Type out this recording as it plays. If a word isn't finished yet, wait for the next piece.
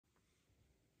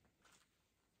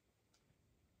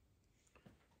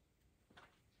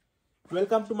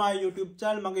Welcome to my YouTube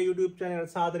channel. මගේ YouTube channel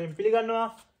එක සාදරයෙන් පිළිගන්නවා.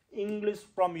 English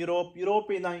from Europe. Europe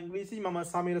ඉඳන් ඉංග්‍රීසි මම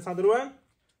සමීර සඳරුවන්.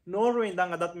 Norway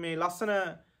ඉඳන් අදත් මේ ලස්සන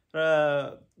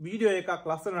වීඩියෝ එකක්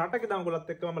ලස්සන රටක ඉඳන් ඔයගොල්ලොත්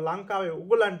එක්ක මම ලංකාවේ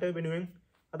ඔයගොල්ලන්ට වෙනුවෙන්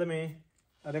අද මේ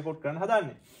රෙකෝඩ් කරන්න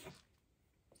හදන්නේ.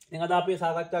 දැන් අද අපි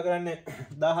සාකච්ඡා කරන්නේ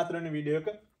 14 වෙනි වීඩියෝ එක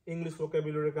English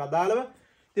vocabulary එක අදාළව.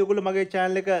 ඉතින් ඔයගොල්ලෝ මගේ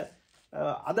channel එක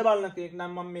අද බලන කෙනෙක්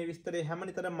නම් මම මේ විස්තරේ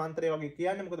හැමනිතරම මන්ත්‍රය වගේ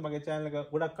කියන්නේ. මොකද මගේ channel එක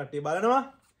ගොඩක් කට්ටිය බලනවා.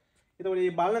 එතකොට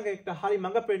මේ බලන කෙනෙක්ට හරි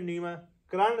මඟ පෙන්වීම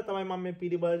කරන්න තමයි මම මේ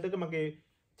පිළිබලට එක මගේ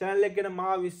channel එක ගැන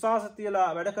මා විශ්වාස තියලා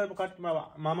වැඩ කරපු කට්ටිය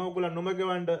මම ඔයගොල්ලන්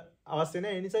නොමගවන්න අවශ්‍ය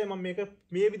නැහැ. ඒ නිසා මම මේක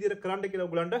මේ විදිහට කරන්න කියලා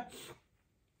ඔයගොල්ලන්ට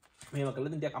මේව කළා.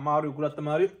 දැන් ටිකක් අමාරුයි උගලත්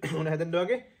අමාරුයි උන හැදෙන්න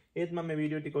වගේ. ඒත් මම මේ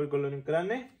වීඩියෝ ටික ඔයගොල්ලෝන්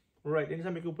කරන්නේ. right. ඒ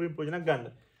නිසා මේක උපරිම ප්‍රයෝජනක් ගන්න.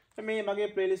 මේ මගේ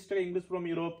playlist එක English from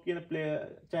Europe කියන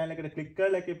channel එකට click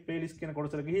කරලා ඒකේ playlist කියන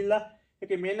කොටසට ගිහිල්ලා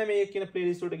ඒකේ මෙන්න මේ කියන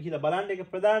playlist වලට ගිහිල්ලා බලන්න. ඒක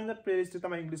ප්‍රධාන playlist එක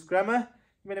තමයි English grammar.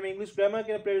 මෙන්න මේ English grammar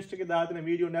කියන playlist එකේ දාලා තියෙන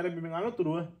වීඩියෝ නැරඹීමෙන්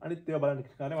අනතුරුව අනිත් ඒවා බලන්න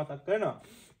කාර්ය මතක් කරනවා.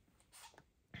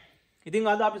 ඉතින්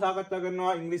අද අපි සාකච්ඡා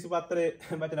කරනවා ඉංග්‍රීසි පත්‍රයේ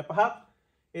වචන පහක්.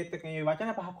 ඒත් එක්ක මේ වචන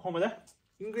පහක් කොහොමද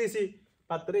ඉංග්‍රීසි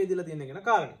පත්‍රයේ ඉදලා තියෙන කියන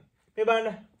කාරණේ. මේ බලන්න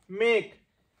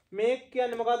make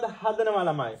කියන්නේ මොකද්ද? හදනවා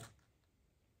ළමයි.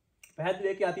 පැහැදිලි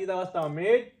ඒකේ අතීත අවස්ථාව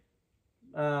made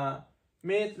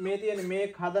මේ තියෙන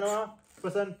make හදනවා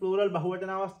present plural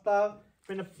බහුවචන අවස්ථාව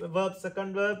වෙන verb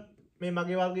second verb මේ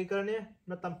මගේ වර්ගීකරණය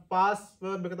නැත්නම් past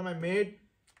verb එක තමයි made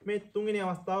මේ තුන්වෙනි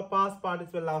අවස්ථාව past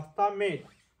participle අවස්ථාව made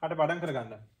හට පදම්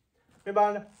කරගන්න මේ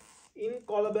බලන්න in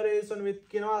collaboration with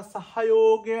කියනවා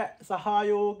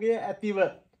සහයෝගය ඇතිව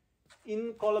in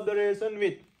collaboration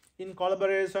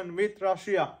with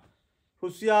Russia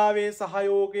රුසියාවේ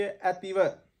සහයෝගය ඇතිව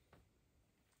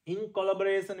in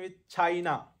collaboration with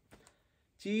China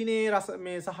චීනයේ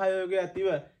මේ සහයෝගය ඇතිව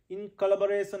in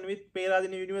collaboration with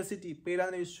Peradeniya University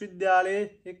Peradeniya විශ්වවිද්‍යාලයේ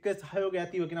එක්ක සහයෝගය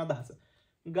ඇතිව කියන අදහස.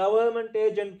 government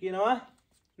agent කියනවා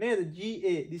නේද?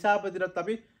 GA දිසාපතිරත්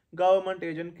අපි government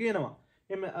agent කියනවා.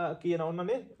 එම කියන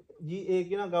ඕනනේ GA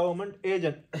කියන government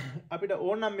agent. අපිට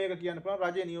ඕන නම් මේක කියන්න පුළුවන්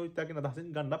රජයේ නියෝජිතයා කියන අදහසින්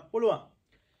ගන්නත් පුළුවන්.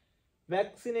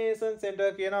 vaccination center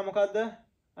කියනවා මොකද්ද?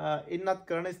 ඉන්නත්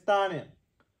කරන ස්ථානය.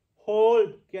 hold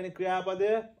කියන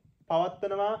ක්‍රියාපදය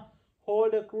පවත්වනවා.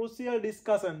 hold a crucial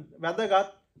discussion වැදගත්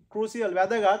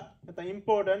නැත්නම්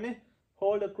important නේ.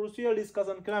 hold a crucial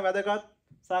discussion කියන වැදගත්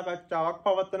සාකච්ඡාවක්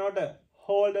පවත්වනකොට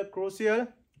hold a crucial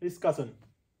discussion.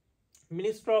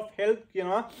 minister of health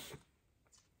කියනවා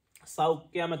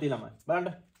සෞඛ්‍ය ඇමති ළමයි. බලන්න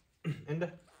එන්න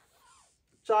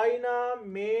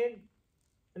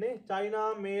China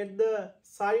made the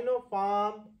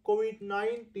Sinopharm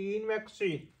COVID-19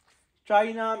 vaccine.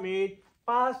 China made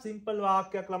past simple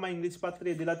වාක්‍යයක් ළමයි ඉංග්‍රීසි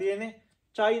පත්‍රයේ දීලා තියෙන්නේ.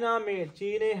 China made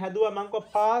චීනයේ හැදුවා මං කව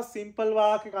past simple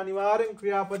වාක්‍යක අනිවාර්යෙන්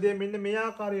ක්‍රියාපදයේ මෙන්න මේ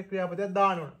ආකාරයේ ක්‍රියාපදයක්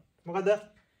දාන්න ඕන. මොකද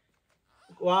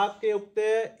වාක්‍ය යුක්තය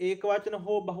ඒක වචන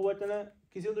හෝ බහුවචන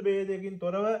කිසිදු ભેදයකින්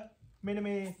තොරව මෙන්න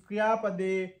මේ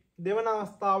ක්‍රියාපදයේ දෙවන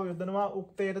අවස්ථාව යොදනවා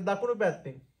උක්තයට දකුණු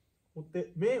පැත්තෙන්.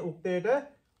 මේ උක්තයට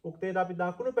අපි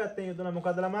දකුණු පැත්තෙන් යොදනවා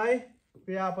මොකද ළමයි?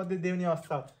 ක්‍රියාපදයේ දෙවෙනි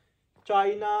අවස්ථාව.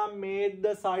 China made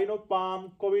the Sinopharm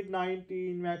COVID-19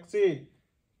 vaccine.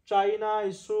 China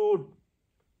issued.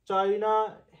 China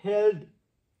held.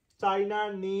 China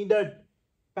needed.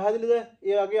 පැහැදිලිද?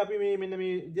 ඒ වගේ අපි මෙන්න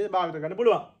මේ විදිහට භාවිත කරන්න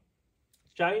පුළුවන්.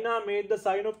 China made the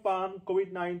Sinopharm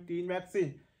COVID-19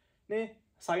 vaccine. නේ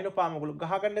Sinopharm ඔයගොල්ලෝ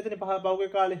ගහගන්න නැතනේ පහුගිය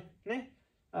කාලේ නේ.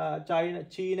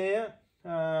 චීනය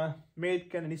made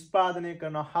කියන නිෂ්පාදනය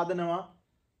කරනවා හදනවා.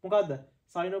 මොකද්ද?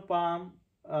 Sinopharm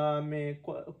මේ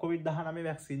COVID-19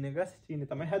 වැක්සින් එක චීනයේ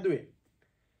තමයි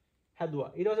හැදුවා.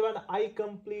 ඊට පස්සේ බලන්න I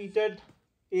completed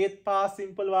ඒත් past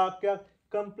simple වාක්‍යයක්.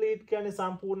 complete කියන්නේ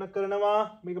සම්පූර්ණ කරනවා.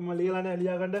 මේක මම ලියලා නැහැ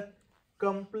ලියා ගන්න.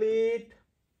 complete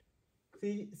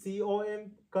COM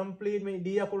complete මේ D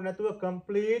අකුරු නැතුව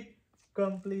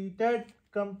completed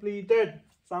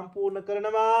සම්පූර්ණ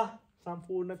කරනවා.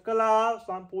 සම්පූර්ණ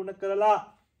කරලා.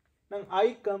 නම් I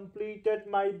completed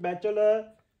my bachelor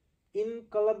in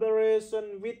collaboration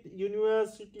with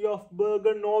University of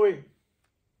Bergen Norway.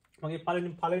 මගේ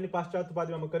පළවෙනි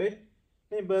පශ්චාත්තුපාදය මම කරේ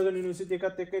මේ බර්ගන් යුනිවර්සිටි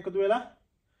එකත් එක්ක එකතු වෙලා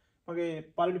මගේ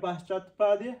පළවෙනි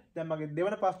පශ්චාත්තුපාදය දැන් මගේ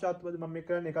දෙවන පශ්චාත්තුපාදය මම මේ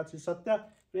කරන්නේ එකත් ශිෂ්‍යත්වයක්.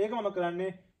 ඒක මම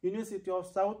කරන්නේ University of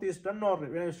South Eastern Norway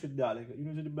වෙන විශ්වවිද්‍යාලයක.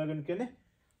 University Bergen කියන්නේ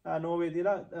නෝර්වේ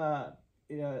දිලා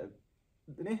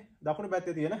නේ දකුණු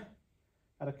පැත්තේ තියෙන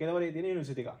අර කෙළවරේ තියෙන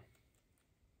යුනිවර්සිටි එක.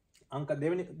 අංක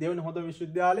දෙවෙනි හොඳම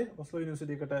විශ්වවිද්‍යාලය ඔස්ලෝ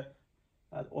යුනිවර්සිටි එකට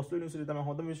ඔස්ලෝ යුනිවර්සිටි තමයි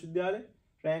හොඳම විශ්වවිද්‍යාලය.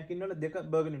 රෑන්කින් වල දෙක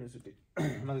බර්ගන් යුනිවර්සිටි.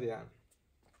 මගේ තියන්න.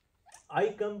 I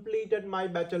completed my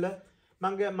bachelor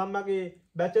මගේ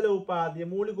බැචලර් උපාධිය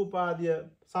මූලික උපාධිය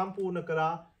සම්පූර්ණ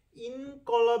කරා in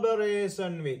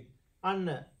collaboration with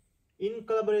in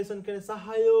collaboration කියන්නේ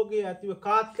සහයෝගයේ ඇතිව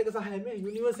කාත් එක්ක සහය මේ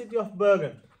University of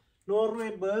Bergen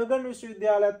නෝර්වේ බර්ගන්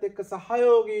විශ්වවිද්‍යාලයත් එක්ක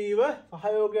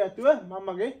සහයෝගය ඇතිව මම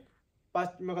මගේ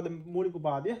මොකද මූලික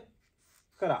උපාධිය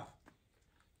කරා.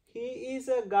 He is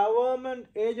a government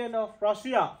agent of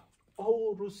Russia. ඔහු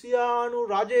රුසියානු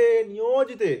රජයේ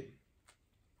නියෝජිතයෙක්.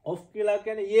 of කියලා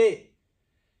කියන්නේ යේ.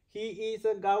 He is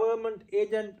a government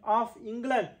agent of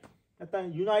England. නැත්නම්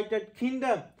United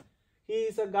Kingdom. He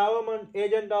is a government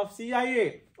agent of CIA.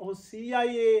 ඔහු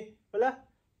CIA වල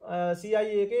CIA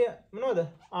එකේ මොනවද?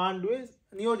 ආණ්ඩුවේ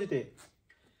නියෝජිතයෙක්.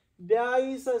 There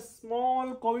is a small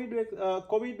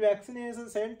COVID vaccination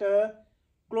center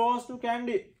close to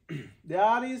Kandy.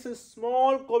 There is a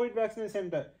small COVID vaccination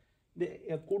center.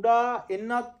 කුඩා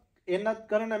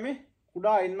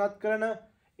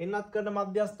එන්නත් කරන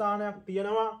මධ්‍යස්ථානයක්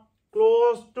තියෙනවා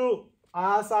close to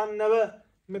ආසන්නව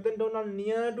මෙතෙන්ට උනන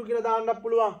near to කියලා දාන්නත්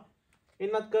පුළුවන්.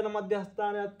 එන්නත් කරන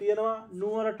මධ්‍යස්ථානයක් තියෙනවා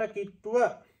නුවරට කිට්ටුව.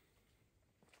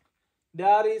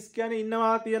 There is කියන්නේ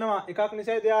ඉන්නවා තියෙනවා එකක්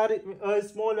නිසා there is a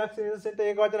small vaccination center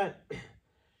ඒක වචනයි.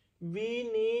 We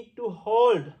need to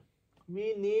hold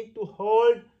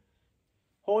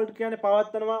කියන්නේ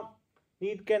පවත්වනවා.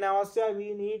 need කියන්නේ අවශ්‍යයි. We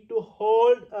need to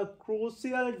hold a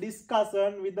crucial discussion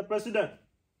with the president.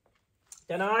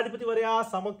 ජනාධිපතිවරයා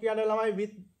සමග කියන්නේ ළමයි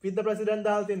with the president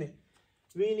දාලා තියෙන්නේ.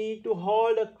 We need to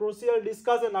hold a crucial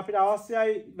discussion. අපිට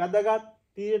අවශ්‍යයි වැදගත්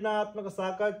තීරණාත්මක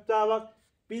සාකච්ඡාවක්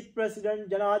with president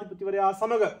ජනාධිපතිවරයා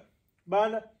සමග.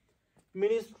 බලන්න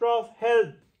Minister of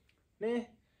Health නේ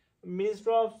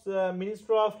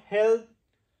Minister of Health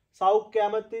සෞඛ්‍ය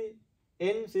ඇමති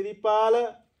N සිරිපාල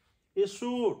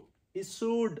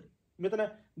issued මෙතන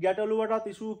ගැටලුවටත්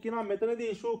issue කියනවා.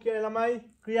 මෙතනදී issue කියන ළමයි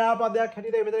ක්‍රියාපදයක්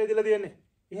හැටියට මෙතන ඉදලා තියෙන්නේ.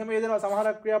 එහෙම යදෙනවා සමහර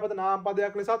ක්‍රියාපද නාම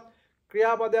පදයක් ලෙසත්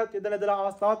ක්‍රියාපදයක් යදලා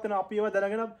අවස්ථාවක් වෙනවා. අපි ඒව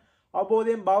දැනගෙන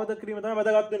අවබෝධයෙන් භාවිත කිරීම තමයි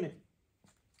වැදගත් වෙන්නේ.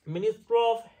 Minister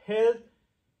of Health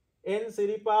N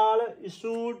Siripala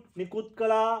issued නිකුත්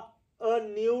කළා a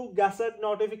new gazette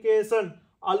notification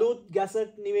අලුත්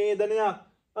gazette නිවේදනයක්.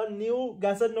 a new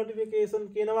gazette notification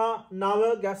කියනවා නව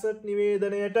gazette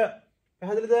නිවේදනයට.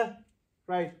 පැහැදිලිද?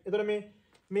 right. එතකොට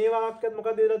මේ වාක්‍යයත්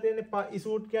මොකක්ද දෙලා තියෙන්නේ?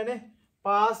 issued කියන්නේ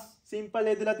past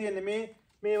simple දෙලා තියෙන්නේ.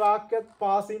 මේ වාක්‍යයත්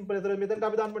past simple. එතකොට මෙතනට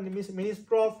අපි දාන්න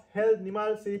Minister of Health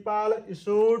Nimal Siripala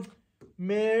issued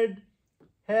made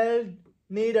held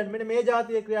needed මෙන්න මේ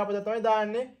જાතිය ක්‍රියාපද තමයි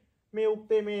දාන්නේ. මේ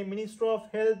උක්තේ මේ Minister of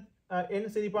Health N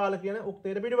Siripala කියන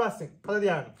උක්තේට පිටිපස්සෙන්. හද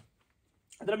තියාගන්න.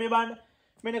 එතන මේ බලන්න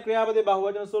මෙන්න ක්‍රියාපදයේ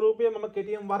බහුවචන ස්වරූපය මම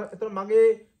කෙටියෙන් එතන මගේ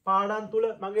පාඩම් තුල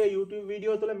මගේ YouTube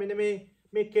වීඩියෝ තුල මෙන්න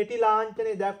මේ කෙටි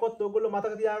ලාංඡනේ දැක්කොත් ඔයගොල්ලෝ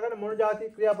මතක තියාගන්න මොන જાති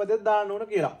ක්‍රියාපදයක් දාන්න ඕන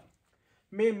කියලා.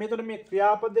 මෙතන මේ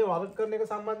ක්‍රියාපදේ වර්ග කරන එක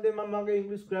සම්බන්ධයෙන් මම මගේ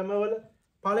ඉංග්‍රීසි ග්‍රැමර් වල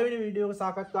පළවෙනි වීඩියෝ එක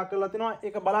සාකච්ඡා කරලා තිනවා.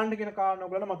 ඒක බලන්න කියන කාරණා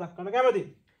ඔයගොල්ලෝ මතක් කරගන්න කැමතියි.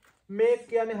 make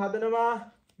කියන්නේ හදනවා,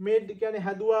 made කියන්නේ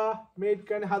හැදුවා, made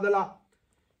කියන්නේ හදලා.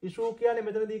 issue කියන්නේ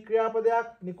මෙතනදී ක්‍රියාපදයක්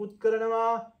නිකුත්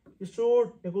කරනවා, issued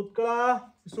නිකුත් කළා,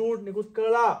 issued නිකුත්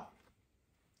කළා.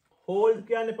 hold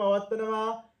කියන්නේ පවත්වනවා,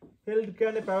 held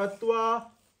කියන්නේ පැවැත්වුවා,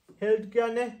 held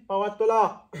කියන්නේ පවත්වලා.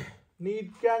 need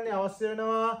කියන්නේ අවශ්‍ය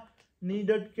වෙනවා,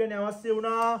 needed කියන්නේ අවශ්‍ය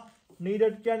වුණා,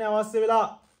 needed කියන්නේ අවශ්‍ය වෙලා.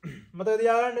 මතක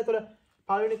තියාගන්න. ඒතර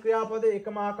පළවෙනි ක්‍රියාපදේ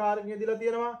එකම ආකාරයකින් දීලා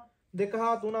තියෙනවා. 2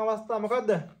 හා 3 අවස්ථා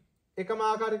මොකද්ද? එකම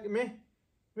ආකාරයකින්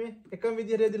මේ එකම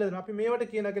විදිහට දීලා තියෙනවා. අපි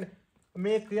මේවට කියන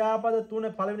මේ ක්‍රියාපද 3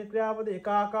 පළවෙනි ක්‍රියාපදේ එක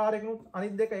ආකාරයකින්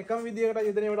අනිත් දෙක එකම විදිහකට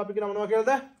යෙදෙනවට අපි කියන මොනවා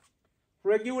කියලාද?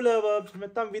 regular verbs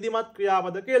නැත්නම් විධිමත්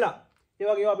ක්‍රියාපද කියලා. ඒ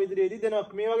වගේ ඒවා අපි ඉදිරියේදී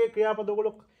දෙනවා. මේ වගේ ක්‍රියාපද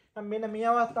ඔයගොල්ලෝ මෙන්න මේ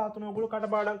අවස්ථා තුන ඔයගොල්ලෝ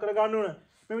කටපාඩම් කරගන්න ඕන.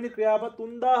 මෙවැනි ක්‍රියාපද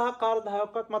 3000ක්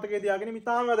 4000ක්වත් මතකයේ තියාගෙන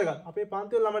ඉතාම වැදගත්. අපේ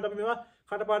පන්තිවල ළමයිට අපි මේවා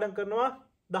කටපාඩම් කරනවා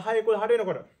 10 11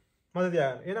 වෙනකොට. මතක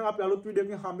තියාගන්න. එහෙනම් අපි අලුත් වීඩියෝ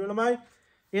එකකින් හම්බ වෙනමයි.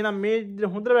 එහෙනම් මේ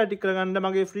හොඳට වැඩි කරගන්න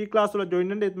මගේ ෆ්‍රී ක්ලාස් වල ජොයින්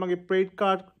වෙන්න. ඒත් මගේ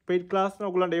paid class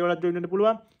ඔයගොල්ලන්ට ඒවලට ජොයින් වෙන්න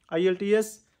පුළුවන්. IELTS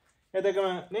එතකම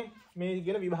නේ මේ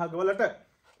කියන විභාග වලට